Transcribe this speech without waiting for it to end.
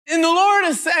And the Lord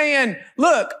is saying,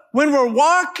 look, when we're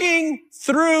walking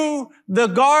through the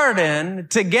garden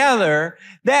together,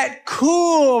 that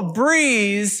cool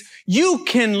breeze, you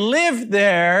can live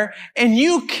there and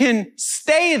you can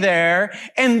stay there.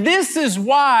 And this is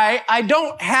why I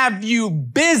don't have you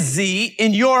busy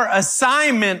in your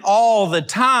assignment all the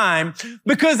time,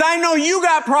 because I know you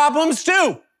got problems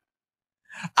too.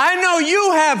 I know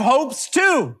you have hopes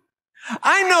too.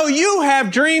 I know you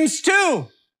have dreams too.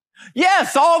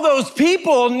 Yes, all those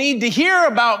people need to hear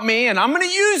about me, and I'm going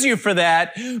to use you for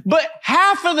that. But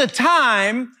half of the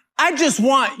time, I just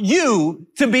want you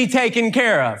to be taken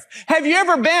care of. Have you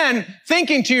ever been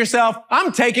thinking to yourself,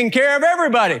 I'm taking care of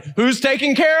everybody. Who's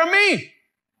taking care of me?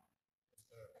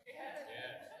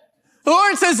 The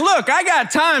Lord says, look, I got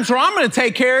times where I'm going to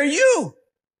take care of you.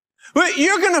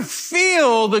 You're going to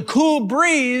feel the cool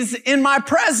breeze in my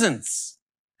presence.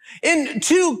 And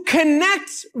to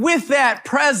connect with that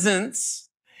presence,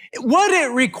 what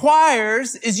it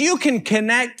requires is you can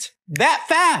connect that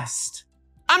fast.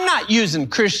 I'm not using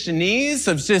Christianese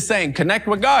of just saying, connect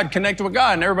with God.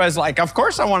 And everybody's like, of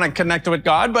course I want to connect with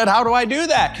God, but how do I do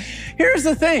that? Here's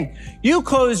the thing. You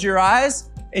close your eyes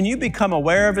and you become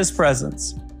aware of His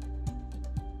presence.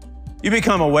 You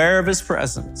become aware of His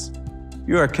presence.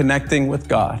 You are connecting with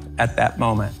God at that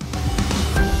moment.